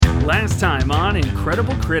Last time on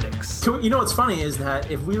Incredible Critics. You know what's funny is that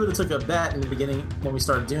if we would have took a bet in the beginning when we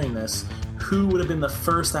started doing this, who would have been the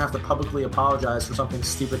first to have to publicly apologize for something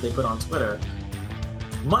stupid they put on Twitter?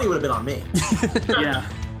 Money would have been on me. Yeah.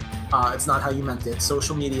 It's not how you meant it.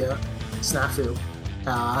 Social media, snafu,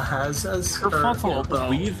 has Kerfuffle, though.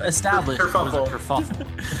 We've established it was a Kerfuffle.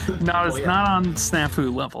 kerfuffle. No, it's not on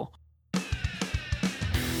snafu level.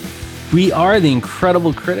 We are the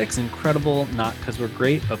Incredible Critics. Incredible not because we're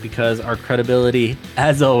great, but because our credibility,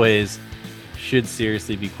 as always, should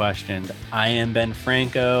seriously be questioned. I am Ben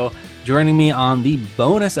Franco. Joining me on the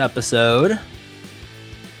bonus episode...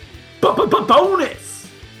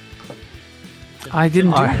 Bonus! I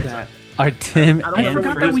didn't do that. Are Tim I I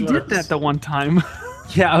forgot that we did that the one time.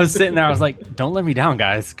 Yeah, I was sitting there. I was like, don't let me down,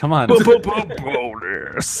 guys. Come on.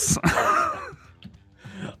 Bonus.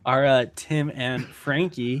 Our Tim and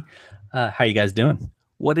Frankie, how you guys doing?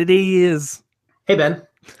 What it is. Hey, Ben.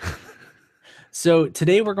 So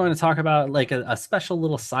today we're going to talk about like a special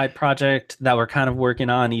little side project that we're kind of working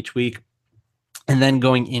on each week, and then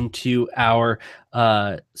going into our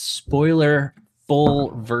spoiler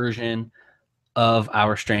full version of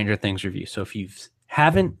our Stranger Things review. So if you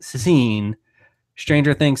haven't seen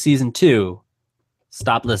Stranger Things season 2,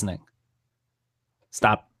 stop listening.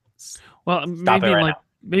 Stop. Well, Stop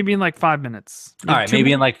maybe in like 5 minutes. All right,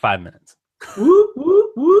 maybe in like 5 minutes. Whoop,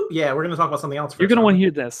 whoop, whoop. Yeah, we're going to talk about something else first. You're gonna want to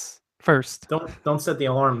hear this first. Don't set the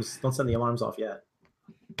alarms. Don't send the alarms off yet.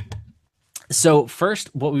 So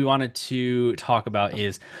first, what we wanted to talk about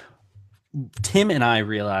is Tim and I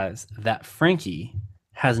realized that Frankie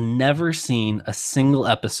has never seen a single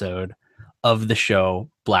episode of the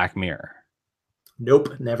show Black Mirror.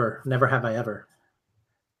 Nope, never. Never have I ever.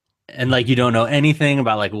 And like you don't know anything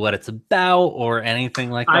about like what it's about or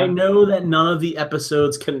anything like that. I know that none of the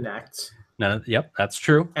episodes connect. Yep, that's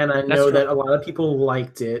true. And I know that a lot of people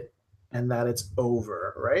liked it and that it's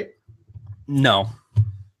over, right? No.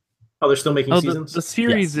 Oh, they're still making seasons? The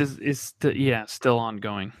series is still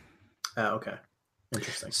ongoing. Oh, okay.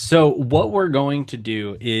 Interesting. So what we're going to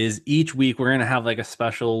do is each week we're going to have like a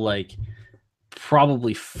special, like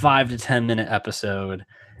probably 5 to 10 minute episode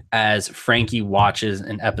as Frankie watches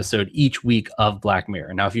an episode each week of Black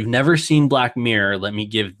Mirror. Now, if you've never seen Black Mirror, let me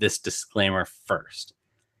give this disclaimer first.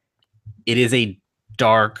 It is a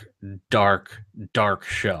dark, dark, dark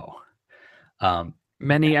show.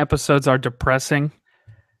 Many episodes are depressing.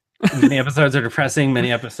 Many episodes are depressing.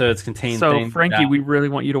 Many episodes contain things. So, Frankie, we really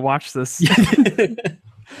want you to watch this.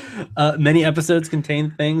 Many episodes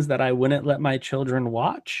contain things that I wouldn't let my children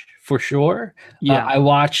watch, for sure. Yeah. I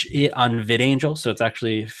watch it on VidAngel, so it's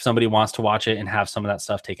actually if somebody wants to watch it and have some of that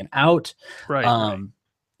stuff taken out. Right.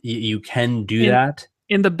 You can do that.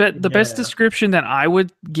 In the best description that I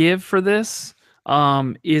would give for this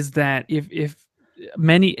is that if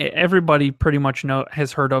everybody pretty much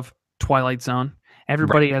has heard of Twilight Zone.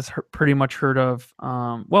 Everybody has pretty much heard of,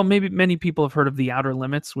 maybe many people have heard of The Outer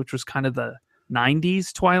Limits, which was kind of the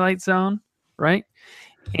 90s Twilight Zone, right?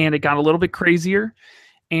 And it got a little bit crazier.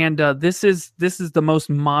 And this is the most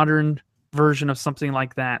modern version of something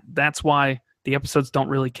like that. That's why the episodes don't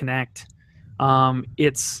really connect.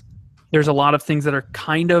 There's a lot of things that are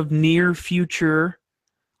kind of near future.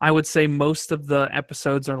 I would say most of the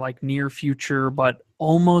episodes are like near future, but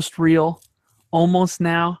almost real, almost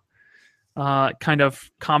now. Kind of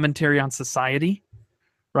commentary on society,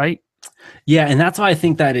 right? Yeah, and that's why I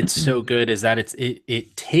think that it's so good is that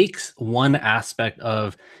it takes one aspect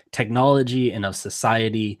of technology and of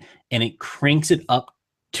society and it cranks it up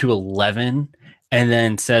to 11 and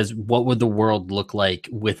then says what would the world look like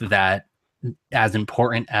with that as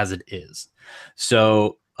important as it is.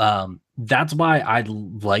 So that's why I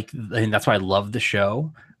love the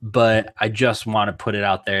show, but I just want to put it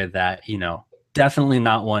out there that, definitely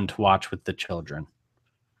not one to watch with the children.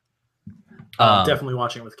 Definitely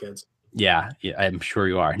watching with kids. Yeah, I'm sure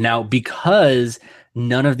you are. Now, because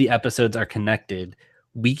none of the episodes are connected,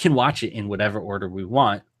 we can watch it in whatever order we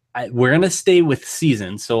want. We're going to stay with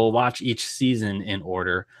seasons, so we'll watch each season in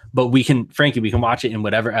order, but we can watch it in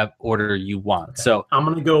whatever order you want. Okay. So I'm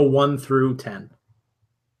going to go 1 through 10.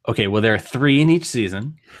 Okay, well, there are 3 in each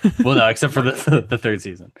season. Well, no, except for the third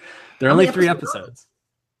season. There are only 3 episodes.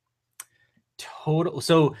 Total.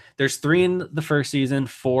 So there's 3 in the first season,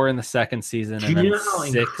 4 in the second season. Do you know how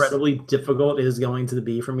incredibly difficult it is going to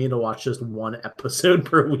be for me to watch just 1 episode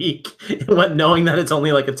per week, knowing that it's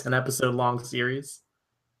only like a 10 episode long series?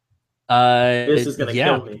 This is going to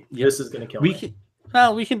kill me. Yep. This is going to kill me.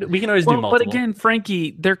 We can always do multiple. But again,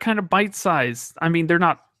 Frankie, they're kind of bite-sized. I mean, they're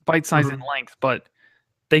not bite-sized in length, but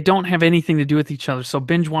they don't have anything to do with each other. So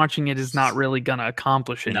binge watching it is not really going to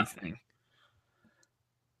accomplish anything.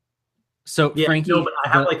 So yeah, Frankie, no, but I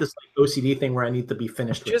have like this like OCD thing where I need to be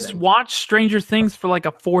finished. Just watch Stranger Things for like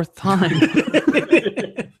a fourth time.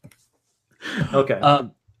 Okay.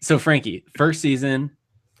 So Frankie, first season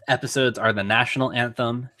episodes are the national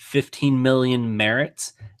anthem, 15 million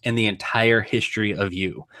merits, and the entire history of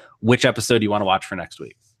you. Which episode do you want to watch for next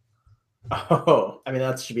week? Oh, I mean,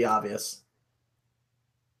 that should be obvious.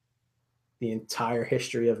 The entire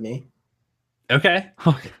history of me. Okay.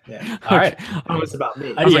 Yeah. All right. It's about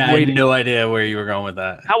me. I had no idea where you were going with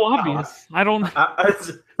that. How obvious? I don't. It's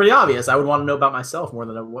pretty obvious. I would want to know about myself more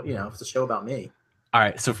than if it's a show about me. All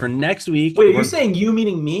right. So for next week, wait, are you saying you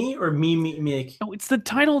meaning me or me? No, it's the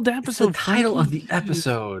title of the episode. It's the title of the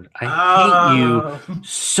episode. I hate you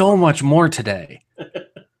so much more today.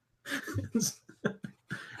 All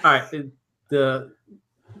right. The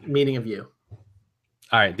meaning of you.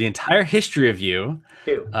 All right. The entire history of you,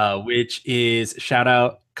 which is shout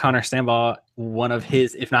out Connor Stambaugh, one of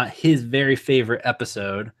his, if not his very favorite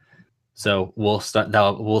episode. So we'll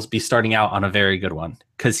be starting out on a very good one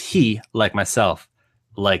because he, like myself,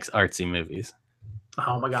 likes artsy movies.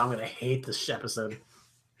 Oh my God, I'm gonna hate this episode.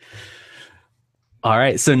 All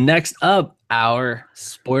right, so next up, our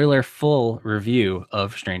spoiler full review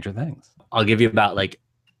of Stranger Things. I'll give you about like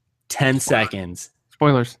 10 seconds.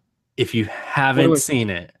 Spoilers. If you haven't seen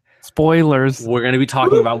it, spoilers. We're going to be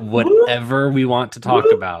talking about whatever we want to talk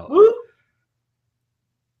about.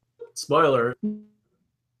 Spoiler.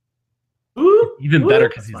 Even better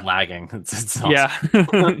because he's lagging. It's awesome. Yeah.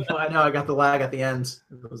 I know. I got the lag at the end.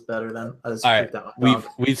 It was better then. I just all right.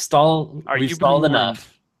 We've stalled. We've stalled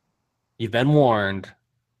enough. You've been warned.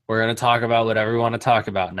 We're going to talk about whatever we want to talk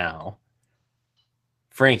about now.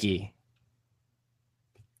 Frankie,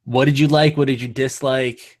 what did you like? What did you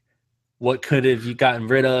dislike? What could have you gotten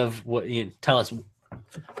rid of? Tell us.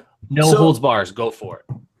 No holds bars. Go for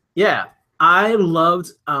it. Yeah. I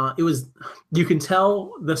loved it was you can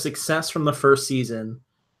tell the success from the first season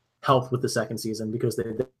helped with the second season because they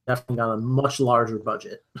definitely got a much larger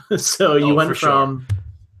budget. So you went from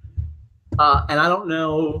and I don't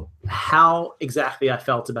know how exactly I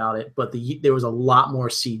felt about it, but there was a lot more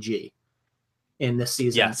CG in this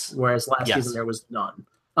season. Yes. Whereas last season there was none.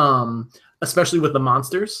 Especially with the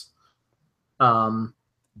monsters.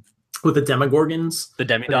 With the Demogorgons, the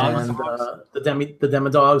Demidogs, and the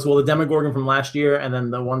Demodogs. Well, the Demogorgon from last year, and then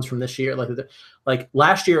the ones from this year. Like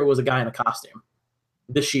last year, it was a guy in a costume.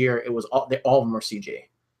 This year, it was all of them were CG.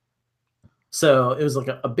 So it was like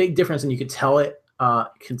a big difference, and you could tell it.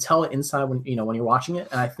 Can tell it inside when you're watching it.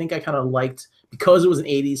 And I think I kind of liked because it was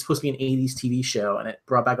supposed to be an '80s TV show, and it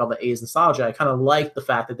brought back all the '80s nostalgia. I kind of liked the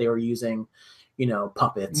fact that they were using,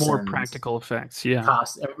 puppets, more practical effects,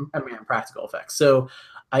 practical effects. So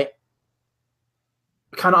I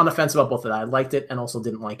kind of on the fence about both of that. I liked it and also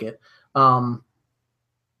didn't like it. My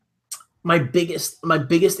biggest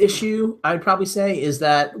issue, I'd probably say, is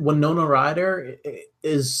that Winona Ryder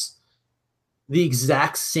is the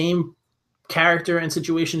exact same character and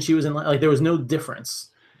situation she was in. Like there was no difference.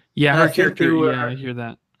 Yeah, her character. I hear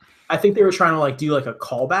that. I think they were trying to do like a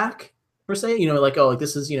callback per se.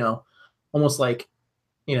 This is almost like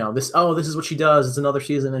this. Oh, this is what she does. It's another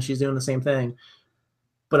season and she's doing the same thing.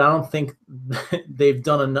 But I don't think they've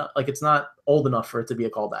done enough. Like it's not old enough for it to be a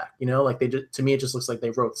callback. To me, it just looks like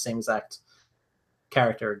they wrote the same exact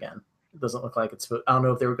character again. It doesn't look like it's. I don't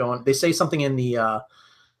know if they were going. They say something in the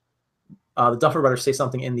Duffer Brothers say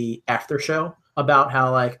something in the after show about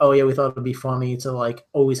how we thought it'd be funny to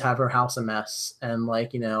always have her house a mess and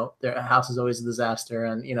their house is always a disaster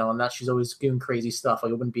and and that she's always doing crazy stuff.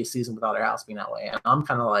 It wouldn't be a season without her house being that way. And I'm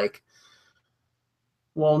kind of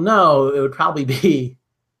well, no, it would probably be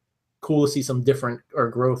cool to see some different or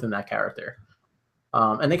growth in that character.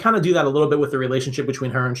 And they kind of do that a little bit with the relationship between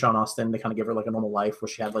her and Sean Astin. They kind of give her a normal life where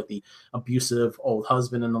she had the abusive old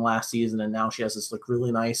husband in the last season, and now she has this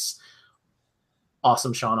really nice,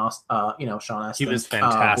 awesome Sean Astin. He was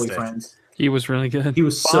fantastic. Boyfriend. He was really good. He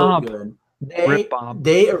was so good.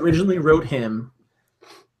 They originally wrote him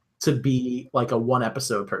to be a one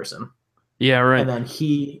episode person. Yeah, right. And then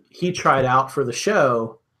he tried out for the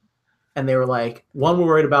show. And they were we're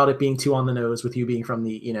worried about it being too on the nose with you being from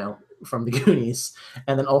the Goonies.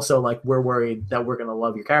 And then also we're worried that we're going to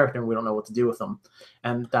love your character and we don't know what to do with them.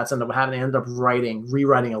 And that's ended up having to end up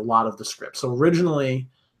rewriting a lot of the script. So originally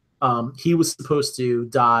he was supposed to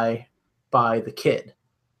die by the kid.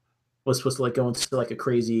 Was supposed to go into a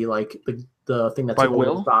crazy, the thing that took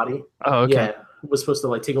over his body. Oh, okay. Yeah. Was supposed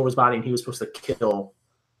to take over his body and he was supposed to kill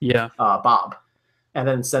Bob. And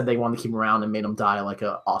then instead they wanted to keep him around and made him die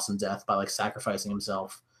an awesome death by sacrificing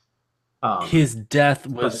himself. His death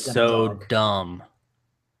was so dumb.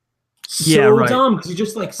 so dumb because he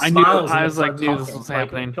just like smiles. I was like, dude, this was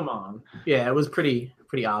happening. Come on. Yeah, it was pretty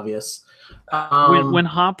obvious. When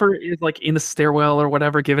Hopper is like in the stairwell or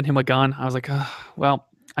whatever, giving him a gun, I was like, well,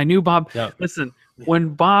 I knew Bob. Yep. Listen,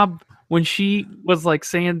 when she was like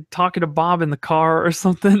talking to Bob in the car or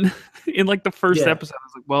something in like the first episode, I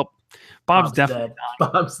was like, well, Bob's definitely dead.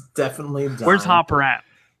 Bob's definitely dying. Where's Hopper at?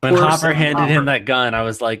 When Hopper handed him that gun, I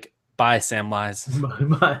was like, bye, Samwise.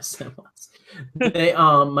 Bye, Samwise.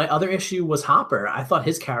 My other issue was Hopper. I thought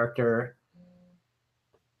his character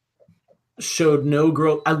showed no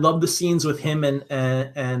growth. I love the scenes with him and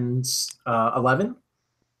 11.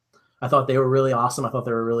 I thought they were really awesome. I thought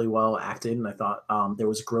they were really well acted, and I thought there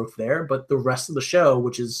was growth there. But the rest of the show,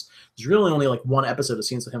 which is there's really only like one episode of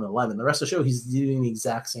scenes with him and 11. The rest of the show, he's doing the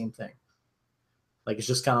exact same thing. Like it's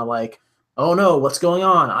just kind of like, oh no, what's going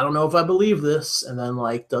on? I don't know if I believe this, and then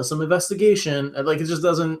like does some investigation, and like it just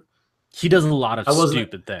doesn't. He does a lot of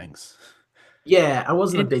stupid things. Yeah, I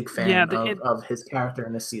wasn't a big fan of his character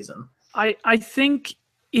in this season. I think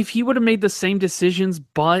if he would have made the same decisions,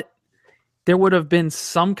 but there would have been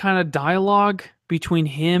some kind of dialogue between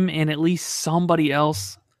him and at least somebody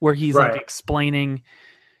else where he's like explaining,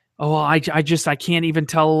 oh, I can't even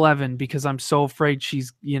tell 11 because I'm so afraid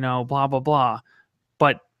she's, blah, blah, blah.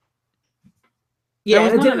 But yeah,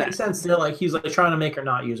 it didn't make sense. They're like, he's like trying to make her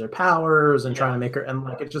not use her powers and trying to make her, and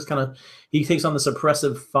like, it just kind of, he takes on this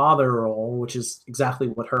oppressive father role, which is exactly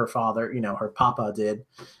what her father, her papa did.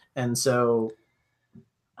 And so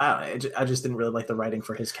I just didn't really like the writing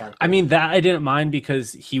for his character. I mean, that I didn't mind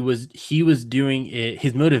because he was doing it.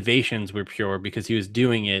 His motivations were pure because he was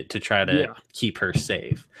doing it to try to keep her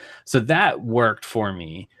safe. So that worked for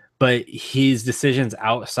me. But his decisions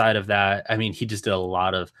outside of that, I mean, he just did a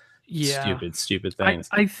lot of stupid things.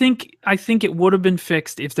 I think it would have been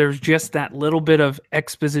fixed if there's just that little bit of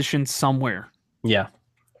exposition somewhere. Yeah.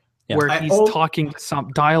 Where he's talking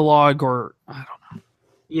some dialogue or I don't know.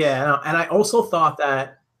 Yeah, and I also thought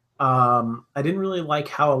that I didn't really like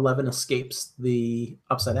how 11 escapes the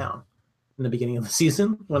Upside Down in the beginning of the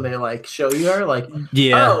season when they like show you her like,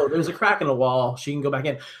 oh, there's a crack in the wall, she can go back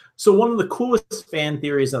in. So one of the coolest fan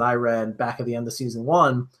theories that I read back at the end of season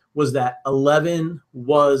 1 was that 11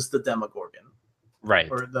 was the Demogorgon, right?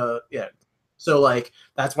 Or so like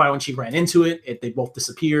that's why when she ran into it, they both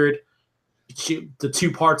disappeared. The two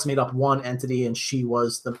parts made up one entity, and she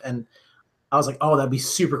was and I was like, oh, that'd be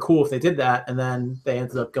super cool if they did that. And then they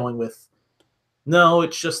ended up going with, no,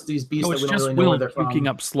 it's just these beasts that we don't really know where they're from. Puking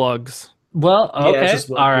up slugs. Well, okay,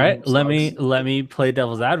 all right. Let me play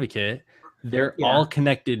devil's advocate. They're all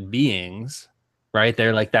connected beings, right?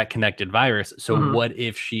 They're like that connected virus. So what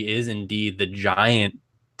if she is indeed the giant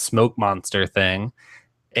smoke monster thing,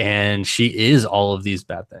 and she is all of these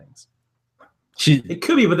bad things? It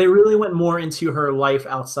could be, but they really went more into her life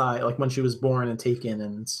outside, like when she was born and taken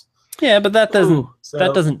and. Yeah, but that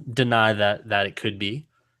doesn't deny that it could be.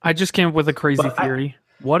 I just came up with a crazy theory.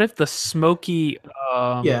 What if the smoky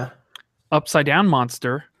upside down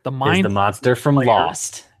monster, the monster from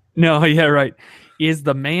Lost? No, yeah, right. Is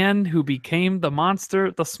the man who became the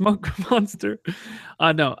monster, the smoke monster?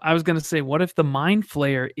 No, I was gonna say, what if the mind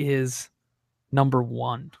flayer is number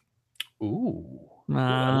 1? Ooh.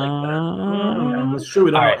 I like that. It's true.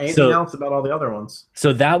 We don't know anything else about all the other ones.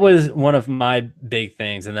 So that was one of my big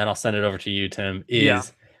things, and then I'll send it over to you, Tim.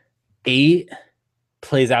 8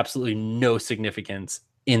 plays absolutely no significance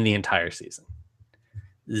in the entire season.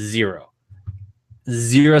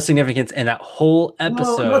 Zero significance in that whole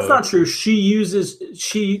episode. No, that's not true. She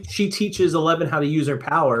teaches 11 how to use her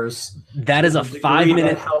powers. That is a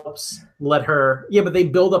 5-minute helps let her. Yeah, but they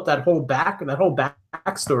build up that whole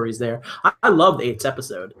backstories there. I loved 8's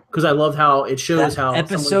episode because I love how it shows how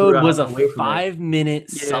episode was a 5-minute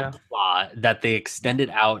subplot that they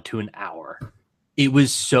extended out to an hour. It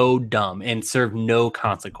was so dumb and served no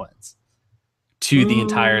consequence to the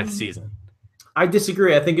entire season. I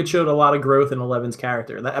disagree. I think it showed a lot of growth in 11's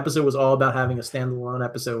character. That episode was all about having a standalone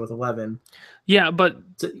episode with 11. Yeah, but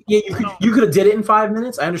you could have did it in 5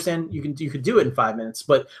 minutes. I understand you could do it in 5 minutes,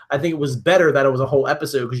 but I think it was better that it was a whole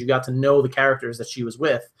episode because you got to know the characters that she was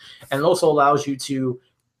with, and it also allows you to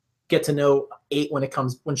get to know 8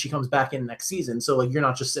 when she comes back in next season. So like you're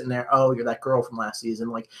not just sitting there, oh, you're that girl from last season.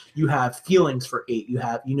 Like you have feelings for 8.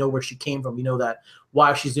 You know where she came from. You know that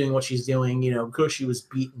why she's doing what she's doing. Because she was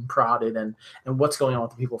beaten, prodded, and what's going on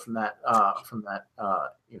with the people from that.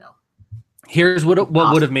 Here's what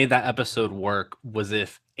would have made that episode work was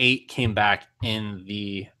if 8 came back in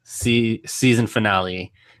the season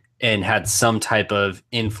finale and had some type of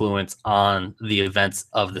influence on the events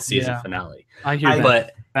of the season finale. I hear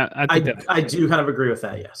that. But I do kind of agree with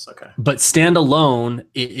that. Yes. Okay. But standalone,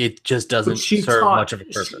 it just doesn't serve much of a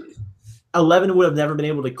purpose. 11 would have never been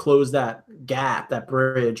able to close that gap, that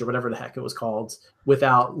bridge, or whatever the heck it was called,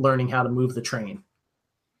 without learning how to move the train.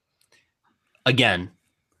 Again,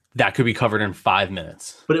 that could be covered in 5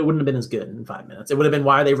 minutes. But it wouldn't have been as good in 5 minutes. It would have been,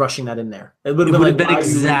 why are they rushing that in there? It would have been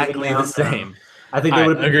exactly the same. I think they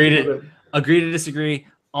would have agree to disagree.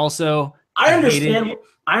 Also, I understand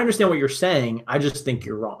what you're saying. I just think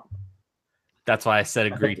you're wrong. That's why I said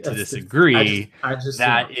agree to disagree.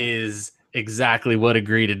 That is exactly what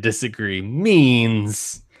agree to disagree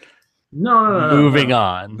means. No. Moving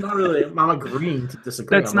on. Not really. I'm agreeing to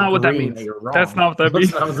disagree. That's not what that means. That's not what that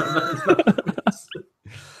means.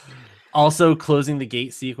 Also, closing the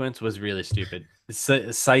gate sequence was really stupid.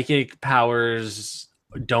 Psychic powers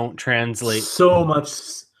don't translate. So much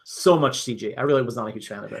CG. I really was not a huge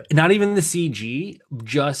fan of it. Not even the CG,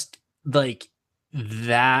 just like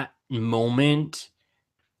that moment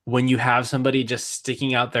when you have somebody just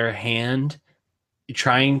sticking out their hand,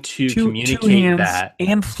 trying to communicate that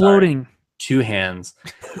and floating. 2 hands.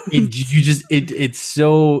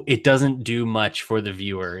 It doesn't do much for the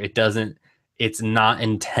viewer. It's not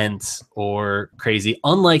intense or crazy.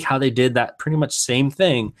 Unlike how they did that pretty much same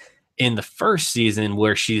thing in the first season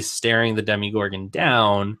where she's staring the Demogorgon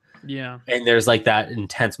down. Yeah. And there's like that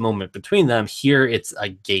intense moment between them. Here it's a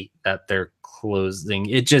gate that they're closing.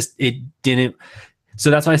 It didn't. So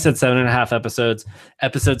that's why I said 7.5 episodes.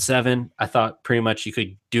 Episode 7, I thought pretty much you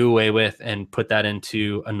could do away with and put that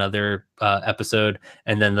into another episode.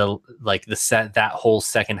 And then that whole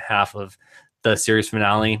second half of the series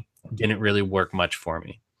finale didn't really work much for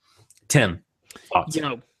me. Tim, thoughts?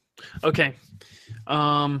 Okay.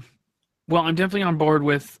 Well, I'm definitely on board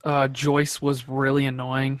with Joyce was really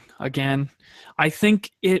annoying again. I think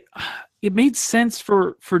it made sense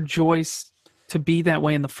for Joyce to be that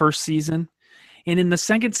way in the first season. And in the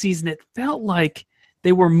second season, it felt like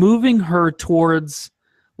they were moving her towards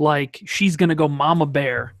like she's going to go mama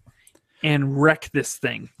bear and wreck this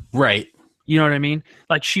thing. Right. You know what I mean?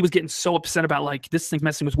 Like she was getting so upset about like this thing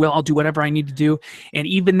messing with Will. I'll do whatever I need to do. And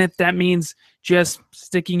even if that means just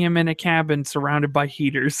sticking him in a cabin surrounded by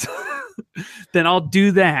heaters, then I'll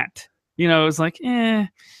do that. It was like, I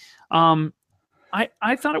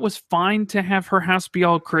thought it was fine to have her house be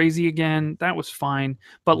all crazy again. That was fine.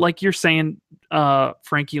 But like you're saying,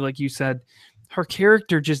 Frankie, like you said, her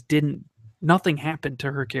character just nothing happened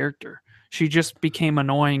to her character. She just became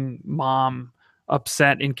annoying mom,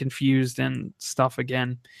 upset and confused and stuff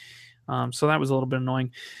again. So that was a little bit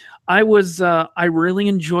annoying. I really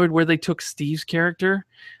enjoyed where they took Steve's character.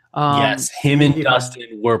 Yes, him and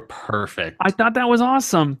Dustin were perfect. I thought that was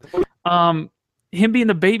awesome. Him being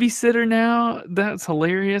the babysitter now, that's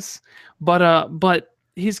hilarious. But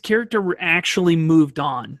his character actually moved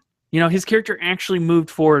on. His character actually moved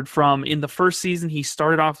forward from in the first season, he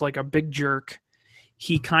started off like a big jerk.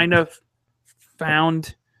 He kind of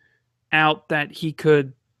found out that he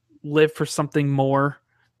could live for something more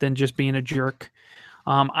than just being a jerk.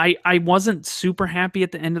 I wasn't super happy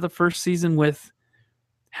at the end of the first season with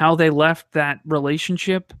how they left that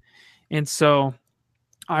relationship. And so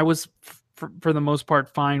I was, for the most part,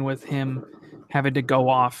 fine with him having to go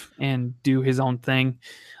off and do his own thing.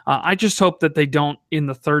 I just hope that they don't in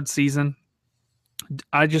the third season.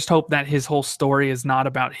 I just hope that his whole story is not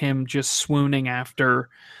about him just swooning after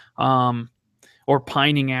or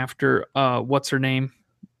pining after what's her name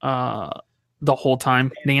the whole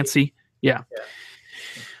time, Nancy. Yeah.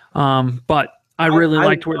 But I really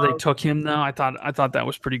liked where they took him though. I thought that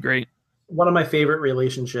was pretty great. One of my favorite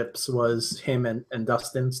relationships was him and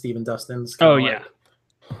Dustin, Steve and Dustin's. Oh yeah.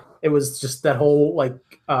 It was just that whole like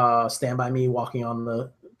Stand By Me walking on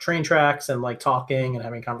the train tracks and like talking and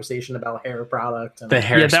having conversation about hair product. And the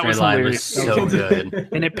hairspray line was so good.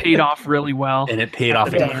 And it paid off really well. And it paid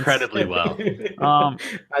off incredibly well.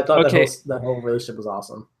 I thought that whole relationship was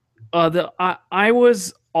awesome. I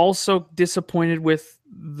was also disappointed with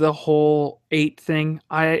the whole 8 thing.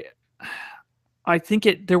 I think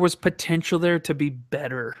there was potential there to be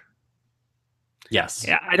better. Yes.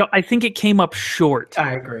 Yeah, I think it came up short.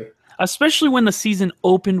 I agree. Especially when the season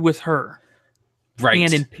opened with her. Right.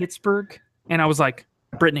 And in Pittsburgh. And I was like,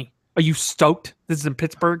 Brittany, are you stoked this is in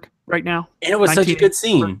Pittsburgh right now? And it was such a good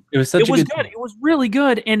scene. It was good. It was really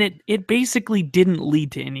good. And it basically didn't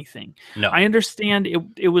lead to anything. No. I understand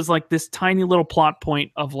it was like this tiny little plot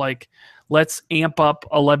point of like, let's amp up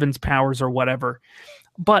 11's powers or whatever.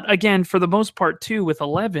 But again, for the most part too, with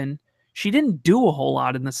 11, she didn't do a whole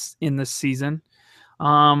lot in this season.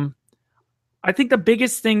 I think the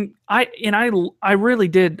biggest thing I really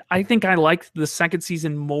did. I think I liked the second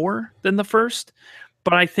season more than the first,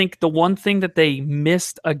 but I think the one thing that they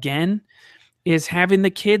missed again is having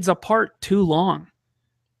the kids apart too long.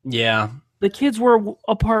 Yeah. The kids were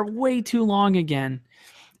apart way too long again.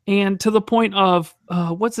 And to the point of,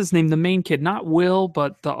 what's his name? The main kid, not Will,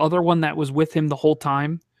 but the other one that was with him the whole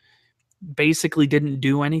time, basically didn't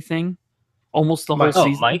do anything almost the whole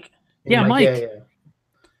season. Mike? Yeah, Mike. Yeah.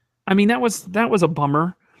 I mean, that was a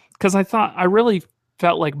bummer because I really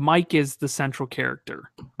felt like Mike is the central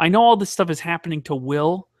character. I know all this stuff is happening to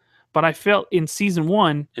Will, but I felt in season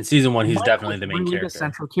one. In season one, he's Mike definitely the main really character. The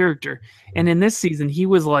central character. And in this season, he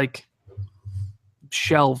was like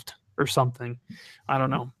shelved or something. I don't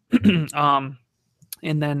know.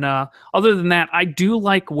 And then other than that, I do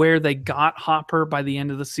like where they got Hopper by the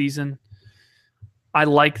end of the season. I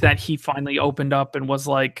like that he finally opened up and was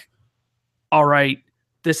like, all right,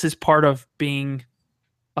 this is part of being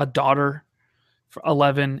a daughter for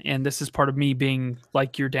 11, and this is part of me being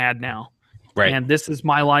like your dad now. Right. And this is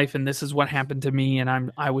my life, and this is what happened to me,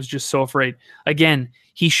 and I was just so afraid. Again,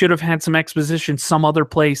 he should have had some exposition some other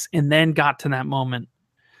place and then got to that moment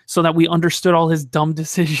so that we understood all his dumb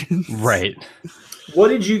decisions. Right. What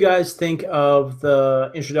did you guys think of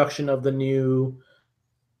the introduction of the new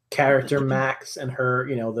character Max and her,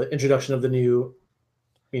 the introduction of the new,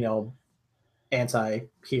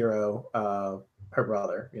 anti-hero, her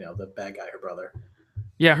brother, the bad guy, her brother.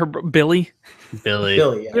 Yeah, Billy.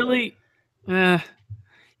 Yeah. Billy.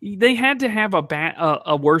 They had to have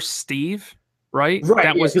a worse Steve, right? Right.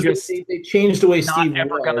 That was just they changed the way not Steve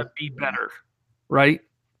ever was. Gonna be better, right?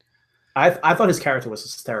 I thought his character was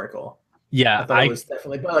hysterical. Yeah, I thought it was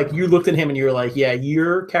definitely. But like you looked at him and you were like, yeah,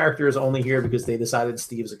 your character is only here because they decided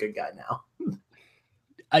Steve's a good guy now.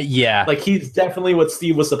 Yeah, like he's definitely what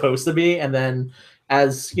Steve was supposed to be, and then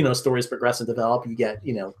as stories progress and develop, you get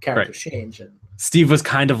characters change. And Steve was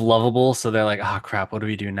kind of lovable, so they're like, oh crap, what do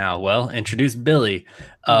we do now? Well, introduce Billy.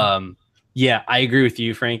 Yeah, I agree with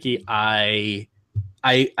you, Frankie. I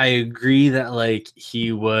agree that like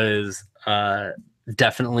he was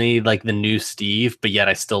definitely like the new Steve, but yet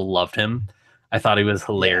I still loved him. I thought he was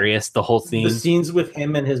hilarious. The whole scene, the scenes with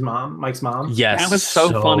him and his mom, Mike's mom. Yes, that was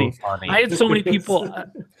so funny. I had so many people.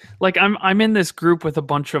 Like I'm in this group with a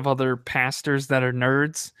bunch of other pastors that are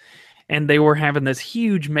nerds, and they were having this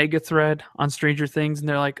huge mega thread on Stranger Things, and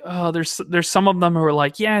they're like, "Oh, there's some of them who are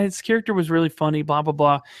like, yeah, his character was really funny, blah blah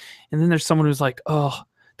blah," and then there's someone who's like, "Oh,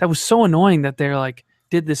 that was so annoying that they're like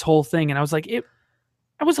did this whole thing," and I was like, It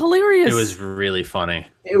was hilarious. It was really funny.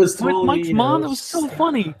 It was totally, Mike's mom. That was so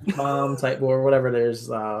funny. Mom type or whatever. There's,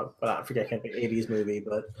 but I forget, kind of 80s movie,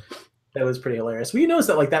 but that was pretty hilarious. Well, you notice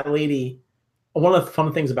that like that lady. One of the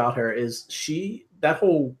fun things about her is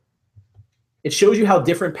it shows you how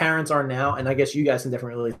different parents are now, and I guess you guys can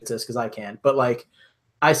definitely relate to this because I can. But like,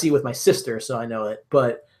 I see it with my sister, so I know it.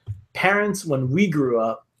 But parents when we grew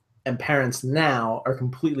up and parents now are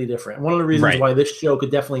completely different. One of the reasons why this show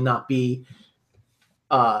could definitely not be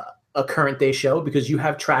a current day show because you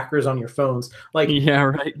have trackers on your phones. Like, yeah,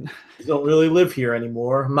 right. You don't really live here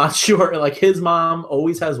anymore. I'm not sure. Like his mom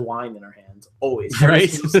always has wine in her hands, always.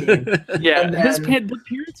 Right. Yeah, the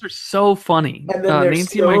parents are so funny. And then they're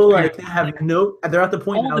still like they have they're at the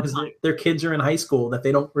point now because their kids are in high school that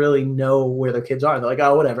they don't really know where their kids are. They're like,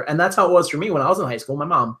 oh, whatever. And that's how it was for me when I was in high school. My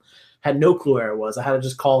mom had no clue where it was. I had to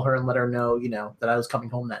just call her and let her know, that I was coming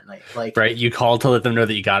home that night. Like, right, you called to let them know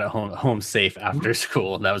that you got it home safe after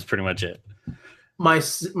school. That was pretty much it. My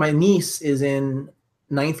niece is in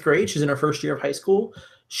 9th grade. She's in her first year of high school.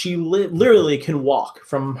 She literally can walk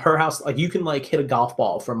from her house. Like you can like hit a golf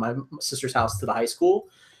ball from my sister's house to the high school.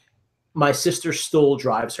 My sister still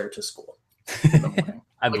drives her to school.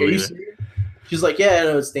 I believe it. She's like, yeah,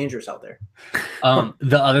 no, it's dangerous out there.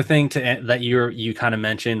 The other thing that you kind of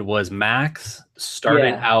mentioned was Max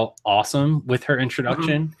started out awesome with her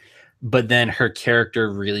introduction, but then her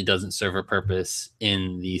character really doesn't serve a purpose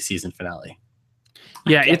in the season finale.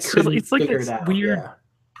 Yeah, it's like this weird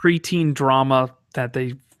preteen drama that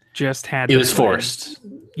they just had. It was forced.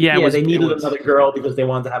 Yeah, they needed another girl because they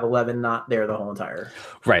wanted to have 11 not there the whole entire.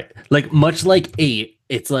 Right, like much like 8.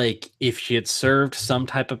 It's like if she had served some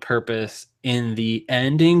type of purpose in the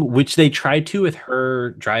ending, which they tried to with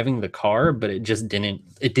her driving the car, but it just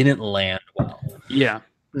didn't land well. Yeah.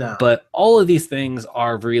 No. But all of these things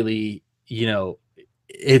are really,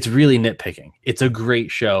 it's really nitpicking. It's a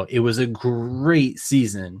great show. It was a great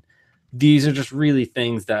season. These are just really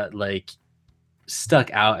things that like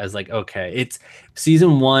stuck out as like, okay, it's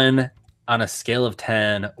season 1 on a scale of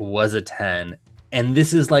 10 was a 10. And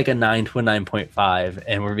this is like a 9 to a 9.5,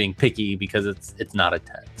 and we're being picky because it's not a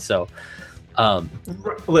 10. So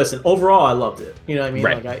Listen, overall, I loved it. You know what I mean?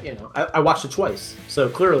 Right. Like I watched it twice, so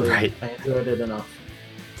clearly I enjoyed it enough.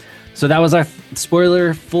 So that was our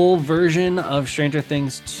spoiler full version of Stranger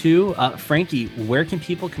Things 2. Frankie, where can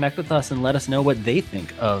people connect with us and let us know what they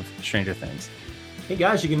think of Stranger Things? Hey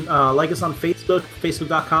guys, you can like us on Facebook,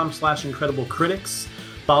 facebook.com/IncredibleCritics.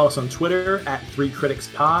 Follow us on Twitter at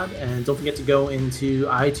 3CriticsPod, and don't forget to go into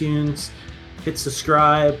iTunes, hit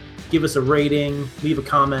subscribe, give us a rating, leave a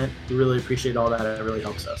comment. We really appreciate all that. It really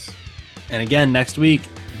helps us. And again, next week,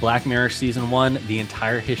 Black Mirror Season 1, The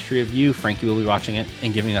Entire History of You. Frankie will be watching it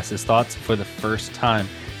and giving us his thoughts for the first time.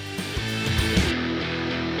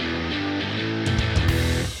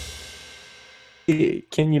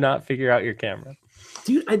 Can you not figure out your camera?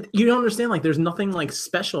 Dude, you don't understand. Like, there's nothing, like,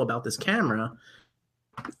 special about this camera.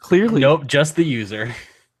 Clearly. Nope, just the user.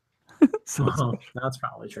 That's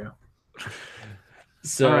probably true.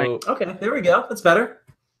 So, right. Okay, there we go. That's better.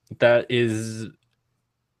 That is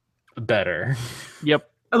better. Yep.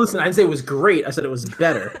 Listen, I didn't say it was great. I said it was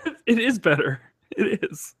better. It is better. It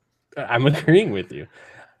is. I'm agreeing with you.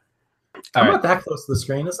 I'm not that close to the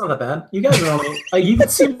screen. It's not that bad. You guys are only like, you can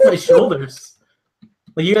see my shoulders.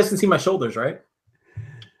 Like, you guys can see my shoulders, right?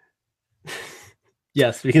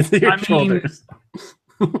 Yes, because of your shoulders.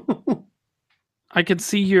 I could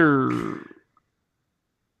see your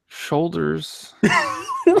shoulders.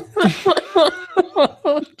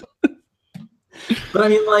 But I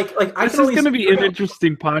mean, like this is going to be an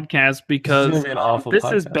interesting podcast because this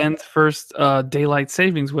is Ben's first daylight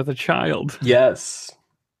savings with a child. Yes,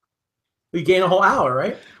 we gain a whole hour,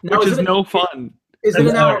 right? Now, which is no fun. Is it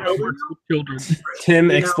an hour over children?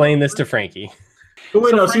 Tim, explain this to Frankie. But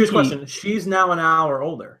wait, no, serious question. She's now an hour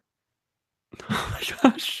older. Oh my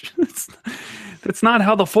gosh, that's not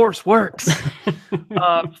how the Force works.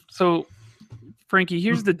 So, Frankie,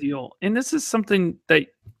 here's the deal, and this is something that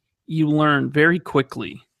you learn very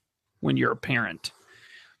quickly when you're a parent,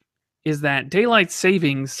 is that daylight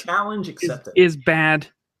savings challenge accepted is bad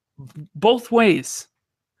both ways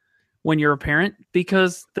when you're a parent,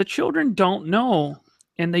 because the children don't know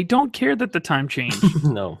and they don't care that the time changed.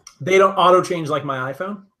 No. They don't auto change like my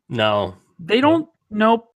iPhone? No. They don't.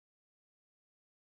 Nope.